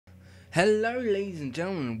Hello, ladies and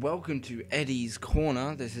gentlemen, welcome to Eddie's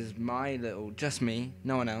Corner. This is just me,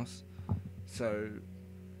 no one else. So,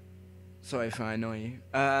 sorry if I annoy you.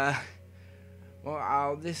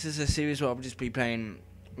 This is a series where I'll just be playing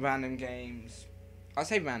random games. I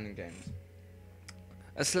say random games.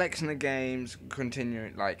 A selection of games, a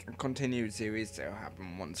continued series that will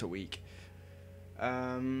happen once a week.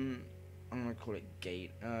 I'm gonna call it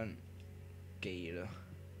Gator.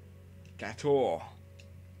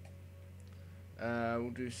 We'll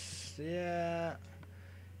do, yeah,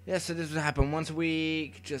 so this will happen once a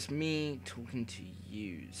week, just me talking to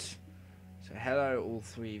yous. So hello all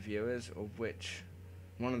three viewers, of which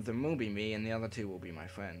one of them will be me and the other two will be my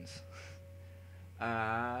friends.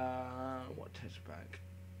 What texture pack?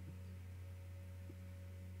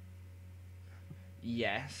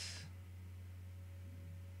 Yes.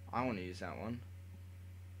 I want to use that one.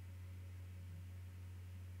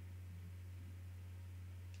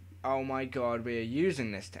 Oh my god, we are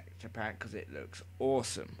using this texture pack because it looks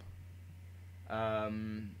awesome.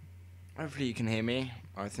 Hopefully you can hear me.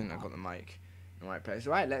 I think I've got the mic in the right place.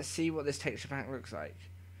 Right, let's see what this texture pack looks like.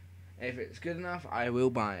 If it's good enough, I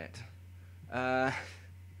will buy it. Right.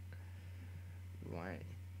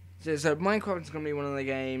 So Minecraft is going to be one of the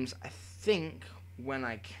games, I think, when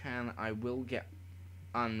I can, I will get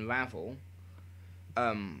Unravel.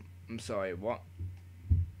 I'm sorry, what?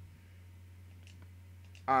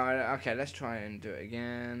 Okay, let's try and do it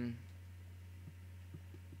again.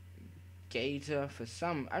 Gator for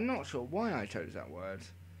some... I'm not sure why I chose that word.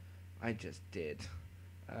 I just did.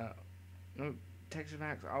 No, texture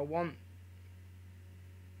packs. I want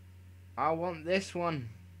this one.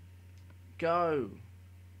 Go.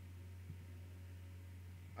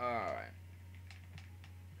 Alright.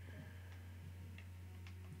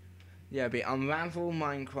 Yeah, be Unravel,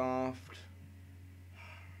 Minecraft...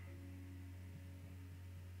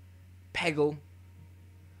 Peggle.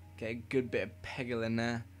 Okay, good bit of Peggle in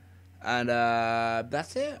there. And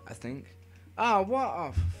that's it, I think. Oh, what?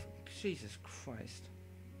 Oh, Jesus Christ.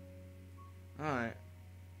 Alright.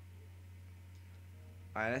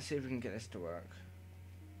 Alright, let's see if we can get this to work.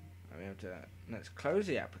 We have to... Let's close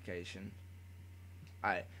the application.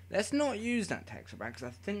 Alright, let's not use that texture pack, because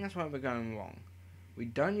I think that's where we're going wrong. We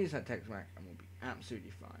don't use that texture pack, and we'll be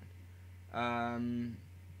absolutely fine.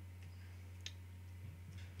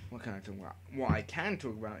 What can I talk about? What I can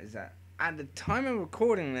talk about is that at the time of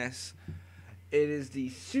recording this, it is the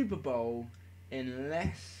Super Bowl in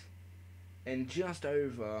just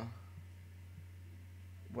over.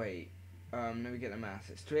 Wait, let me get the maths.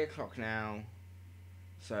 It's 3 o'clock now,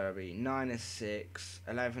 so it'll be 9 is 6,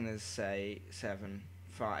 11 is 7,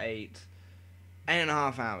 5, 8 and a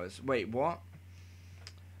half hours. Wait, what?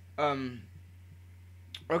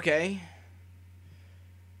 Okay.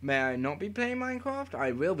 May I not be playing Minecraft?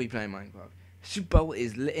 I will be playing Minecraft. Super Bowl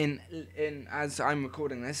is in as I'm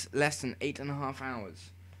recording this, less than 8.5 hours,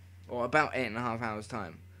 or about 8.5 hours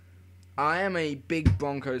time. I am a big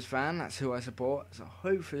Broncos fan. That's who I support. So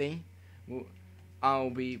hopefully, I'll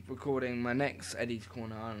be recording my next Eddie's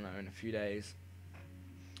Corner. I don't know, in a few days,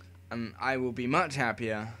 and I will be much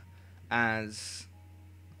happier as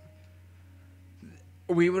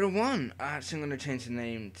we would have won. Actually, I'm going to change the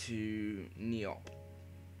name to Neop.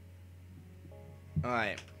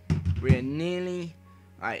 Alright, we're nearly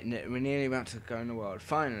about to go in the world.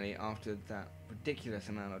 Finally, after that ridiculous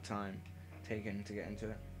amount of time taken to get into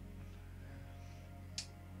it.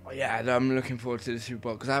 Oh yeah, I'm looking forward to the Super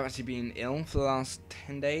Bowl because I've actually been ill for the last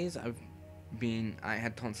 10 days. I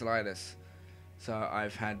had tonsillitis, so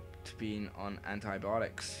I've had to be on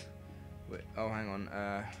antibiotics. Oh, hang on.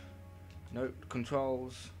 Note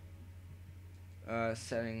controls,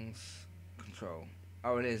 settings, control.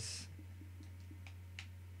 Oh, it is.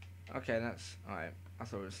 Okay, that's... Alright, I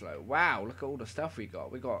thought it was slow. Wow, look at all the stuff we got.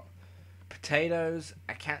 We got potatoes,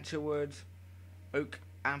 acacia wood, oak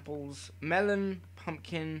apples, melon,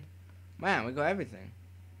 pumpkin. Man, we got everything.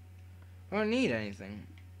 I don't need anything.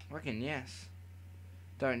 Fucking yes.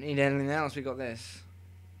 Don't need anything else, we got this.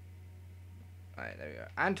 Alright, there we go.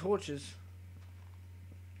 And torches.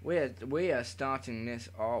 We are starting this...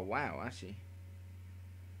 Oh, wow, actually.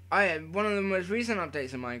 One of the most recent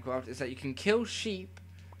updates in Minecraft is that you can kill sheep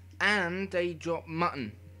and they drop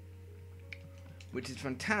mutton, which is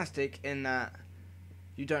fantastic in that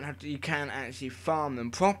you can actually farm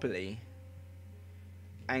them properly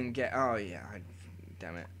and get. Oh yeah,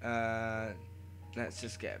 damn it. Let's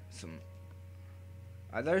just get some.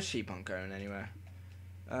 Those sheep aren't going anywhere.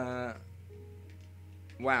 Wow,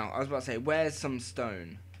 I was about to say, where's some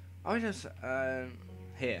stone? I just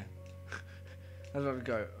here. I was about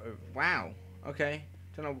to go. Oh, wow. Okay.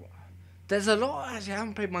 Don't know. There's a lot. Actually, I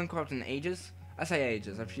haven't played Minecraft in ages. I say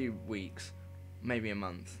ages, a few weeks, maybe a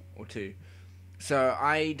month or two. So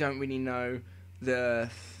I don't really know the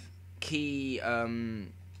key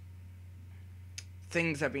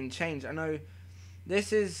things that have been changed. I know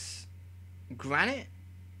this is granite,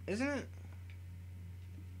 isn't it?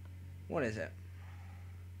 What is it?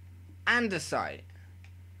 Andesite.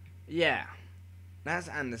 Yeah, that's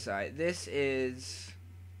andesite. This is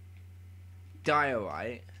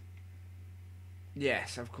diorite.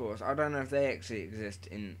 Yes, of course. I don't know if they actually exist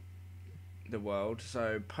in the world.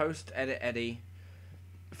 So post edit Eddie,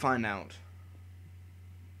 find out.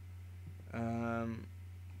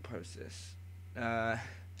 Post this. Yeah,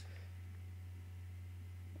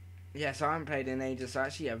 so I haven't played in ages. So I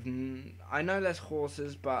actually have. I know there's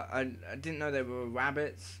horses, but I didn't know there were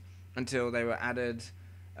rabbits until they were added.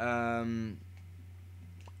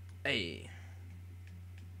 Hey,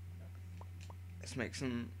 let's make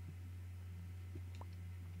some.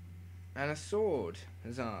 And a sword.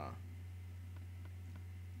 Huzzah.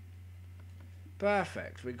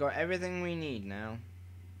 Perfect. We got everything we need now.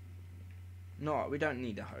 No, we don't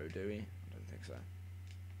need a hoe, do we? I don't think so.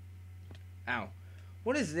 Ow.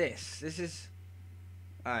 What is this? This is...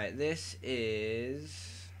 Alright, this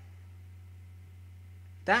is...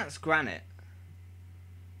 That's granite.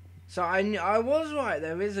 So I was right,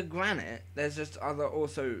 there is a granite. There's just other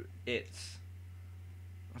also it's...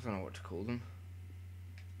 I don't know what to call them.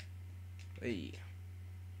 Hey.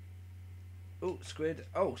 Oh, squid.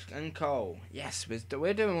 Oh, and coal. Yes,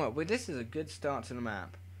 we're doing well. This is a good start to the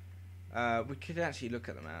map. We could actually look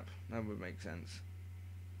at the map. That would make sense.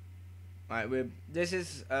 Right, this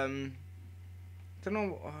is don't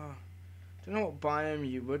know what biome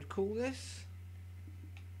you would call this,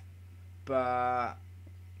 but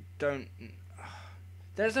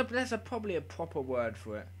there's probably a proper word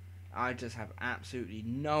for it. I just have absolutely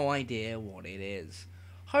no idea what it is.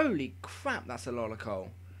 Holy crap, that's a lot of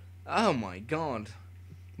coal. Oh my god.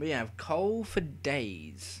 We have coal for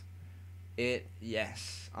days.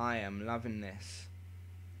 Yes, I am loving this.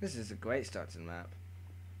 This is a great start to the map.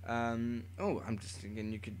 Oh, I'm just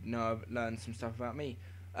thinking you could learn some stuff about me.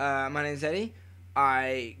 My name's Eddie.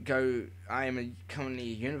 I am currently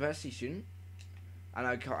a university student. And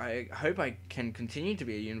I hope I can continue to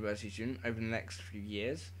be a university student over the next few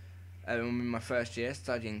years. I'm in my first year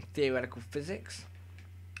studying theoretical physics.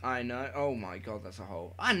 I know. Oh my god, that's a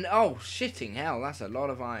hole. Oh, shitting hell, that's a lot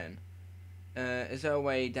of iron. Is there a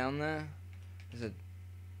way down there? There's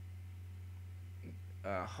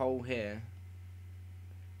a hole here.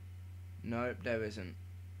 Nope, there isn't.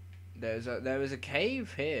 There is a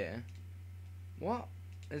cave here. What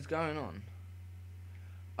is going on?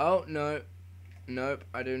 Oh no, nope.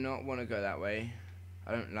 I do not want to go that way.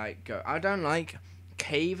 I don't like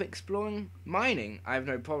cave exploring. Mining, I have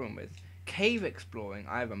no problem with. Cave exploring,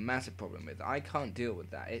 I have a massive problem with. I can't deal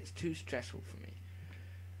with that. It's too stressful for me.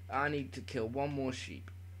 I need to kill one more sheep.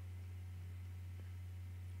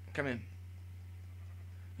 Come in.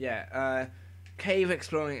 Yeah, cave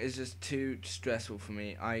exploring is just too stressful for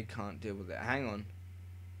me. I can't deal with it. Hang on.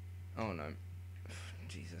 Oh no.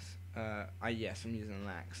 Jesus. Yes, I'm using an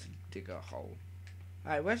axe to dig a hole.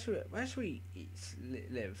 Alright, where should we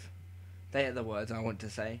live? They are the words I want to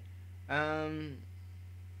say.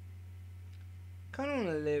 Kinda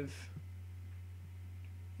wanna live.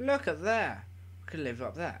 Look at there. We could live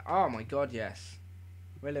up there. Oh my god, yes.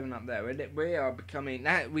 We're living up there. We are becoming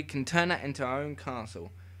that. We can turn that into our own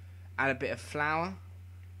castle. Add a bit of flour,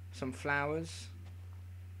 some flowers,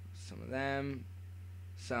 some of them,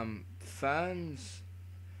 some ferns.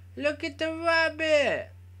 Look at the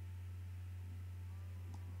rabbit.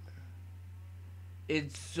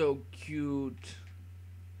 It's so cute.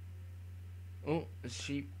 Oh, a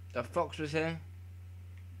sheep. A fox was here,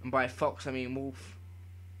 and by fox I mean wolf.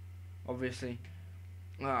 Obviously.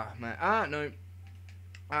 Ah man. Ah no.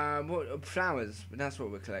 What flowers? That's what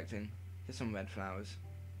we're collecting. Here's some red flowers.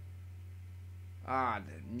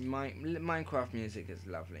 Minecraft music is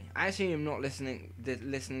lovely. I actually am not listening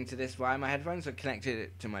to this via my headphones. I connected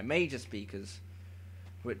it to my major speakers,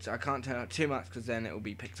 which I can't turn up too much because then it will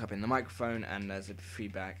be picked up in the microphone and there's a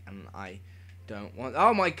feedback, and I don't want.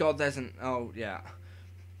 Oh my god, there's an. Oh yeah.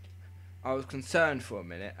 I was concerned for a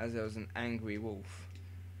minute as there was an angry wolf,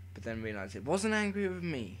 but then realised it wasn't angry with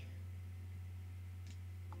me.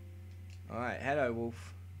 Alright, hello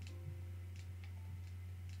wolf.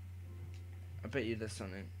 I bet you there's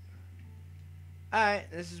something.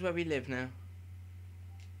 Alright, this is where we live now.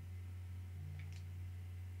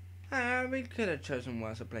 We could have chosen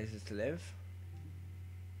worse places to live.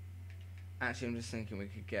 Actually, I'm just thinking we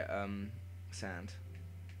could get sand.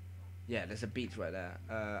 Yeah, there's a beach right there.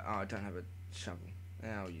 Oh, I don't have a shovel.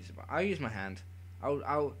 Yeah, I'll use it. I'll use my hand.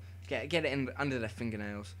 I'll get it in under the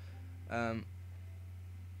fingernails. Hello.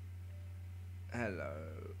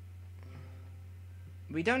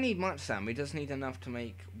 We don't need much sand. We just need enough to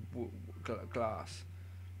make glass.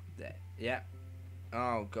 There. Yeah.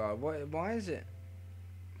 Oh god. Why is it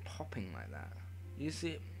popping like that? You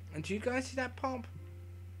see? And do you guys see that pop?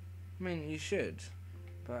 I mean, you should.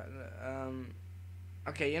 But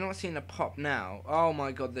okay, you're not seeing the pop now. Oh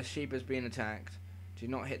my god, the sheep is being attacked. Do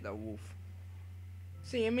not hit the wolf.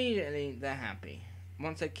 See, immediately they're happy.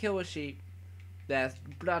 Once they kill a sheep, their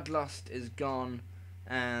bloodlust is gone,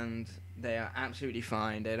 and they are absolutely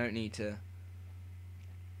fine. They don't need to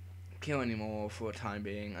kill anymore for a time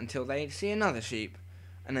being until they see another sheep,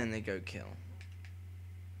 and then they go kill.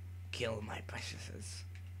 Kill my preciouses.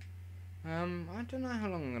 I don't know how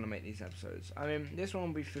long I'm gonna make these episodes. I mean, this one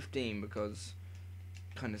will be 15 because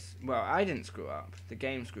well, I didn't screw up. The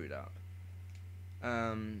game screwed up.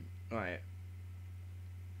 Right.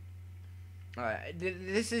 Alright,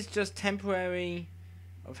 this is just temporary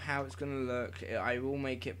of how it's gonna look. I will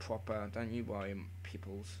make it proper. Don't you worry,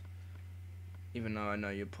 peoples. Even though I know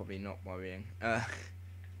you're probably not worrying.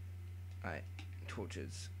 Alright,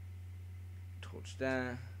 torches. Torch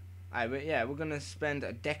there. Alright, but yeah, we're gonna spend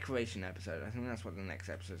a decoration episode. I think that's what the next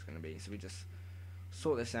episode is gonna be. So we just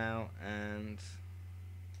sort this out and...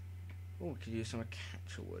 oh, we could use some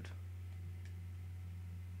acacia wood.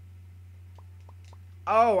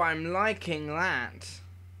 Oh, I'm liking that.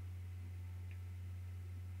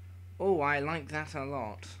 Oh, I like that a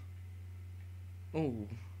lot. Oh.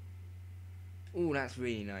 Oh, that's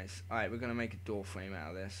really nice. Alright, we're going to make a door frame out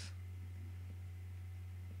of this.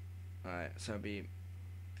 Alright, so it'll be...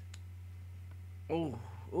 oh.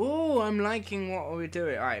 Oh, I'm liking what we're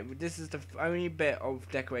doing. Alright, this is the only bit of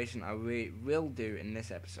decoration I will do in this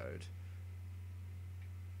episode.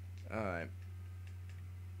 Alright.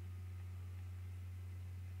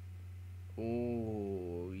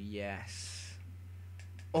 Oh, yes.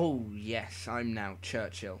 Oh, yes, I'm now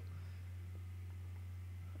Churchill.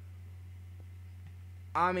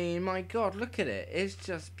 I mean, my god, look at it. It's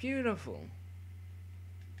just beautiful.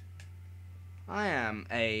 I am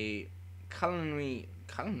a culinary...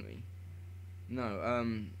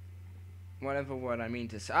 No, whatever word I mean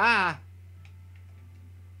to say. Ah!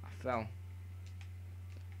 I fell.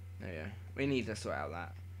 There we go. We need to sort out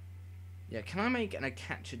that. Yeah, can I make an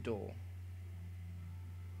acacia door?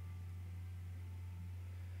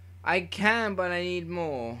 I can, but I need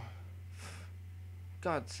more.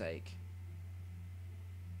 God's sake.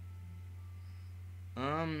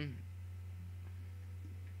 There's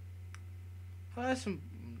some.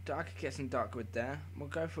 I could get some dark wood there. We'll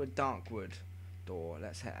go for a dark wood door.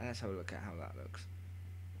 Let's have a look at how that looks.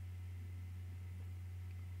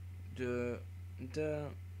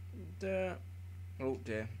 Oh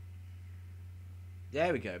dear.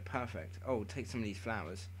 There we go. Perfect. Oh, take some of these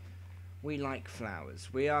flowers. We like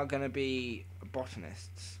flowers. We are going to be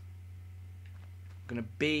botanists.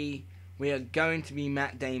 We are going to be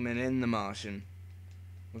Matt Damon in The Martian.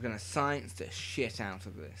 We're going to science the shit out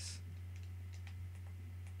of this.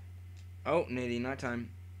 Oh, nearly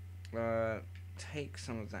nighttime. Take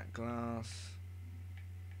some of that glass.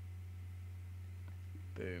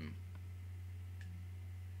 Boom.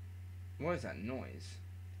 What is that noise?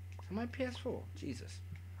 Am I PS4? Jesus.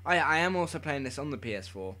 I am also playing this on the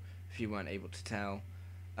PS4. If you weren't able to tell.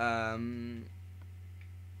 Right,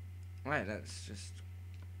 let's just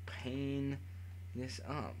paint this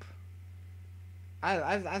up.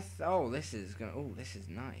 Oh, this is gonna. Oh, this is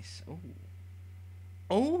nice. Oh.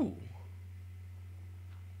 Oh.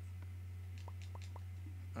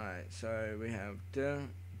 Alright, so we have duh.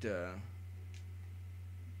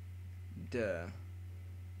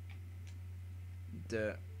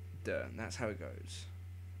 That's how it goes.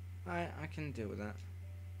 I can deal with that.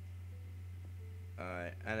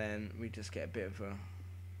 Alright, and then we just get a bit of a...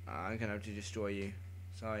 I'm gonna have to destroy you.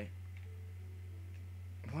 Sorry.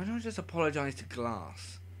 Why don't I just apologise to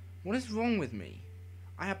glass? What is wrong with me?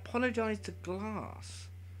 I apologise to glass.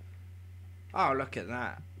 Oh, look at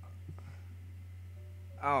that.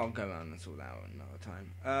 I'll go around and sort that out another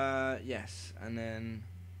time. Yes, and then...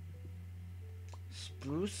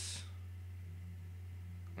 spruce.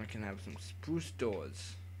 I can have some spruce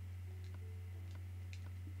doors.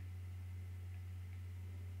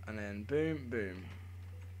 And then boom, boom.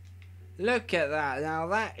 Look at that. Now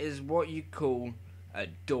that is what you call a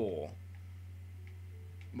door.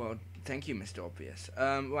 Well, thank you, Mr. Obvious.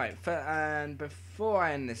 Right, and before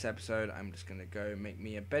I end this episode, I'm just going to go make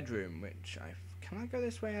me a bedroom, which can I go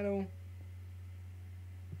this way at all?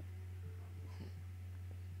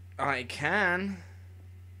 I can.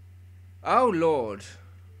 Oh Lord.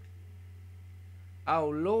 Oh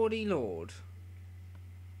Lordy Lord.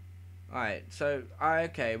 Alright, so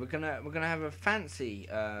okay, we're gonna have a fancy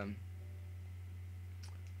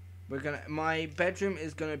my bedroom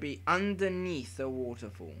is gonna be underneath the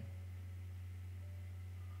waterfall.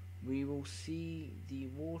 We will see the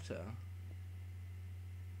water.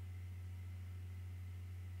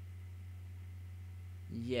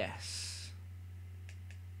 Yes.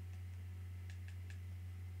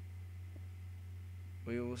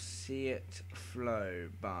 We will see it flow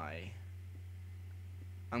by.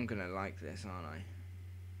 I'm gonna like this, aren't I?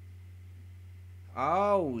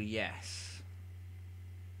 Oh, yes.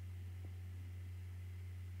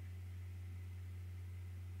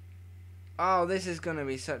 Oh, this is gonna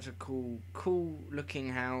be such a cool looking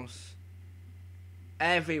house.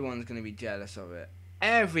 Everyone's gonna be jealous of it.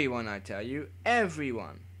 Everyone, I tell you.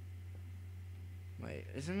 Everyone. Wait,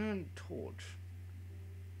 isn't there a torch?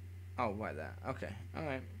 Oh, right there. Okay,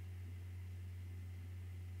 alright.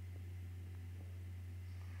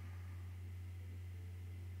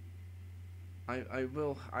 I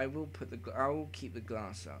will I will keep the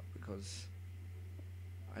glass up because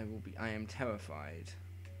I am terrified.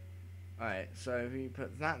 Alright, so if you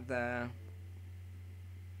put that there,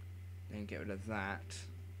 then get rid of that.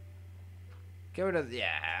 Get rid of,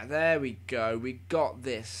 yeah, there we go. We got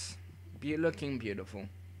this. Looking beautiful.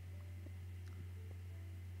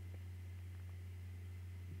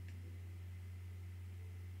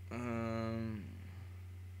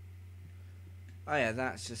 Oh yeah,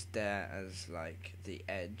 that's just there as like the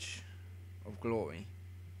edge of glory.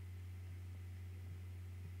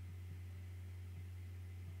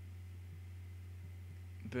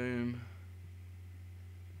 Boom.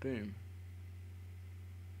 Boom.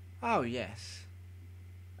 Oh yes.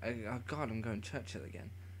 Oh god, I'm going Churchill again.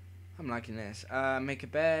 I'm liking this. Make a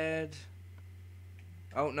bed.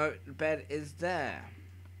 Oh no, the bed is there.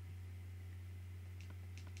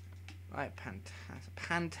 Right,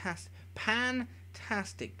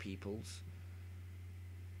 fantastic peoples.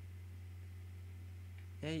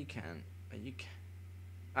 Yeah, you can. You can.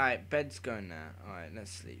 Alright, bed's going now. Alright,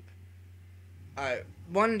 let's sleep. Alright,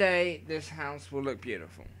 one day this house will look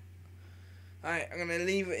beautiful. Alright, I'm gonna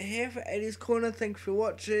leave it here for Eddie's Corner. Thanks for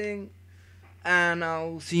watching, and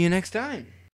I'll see you next time.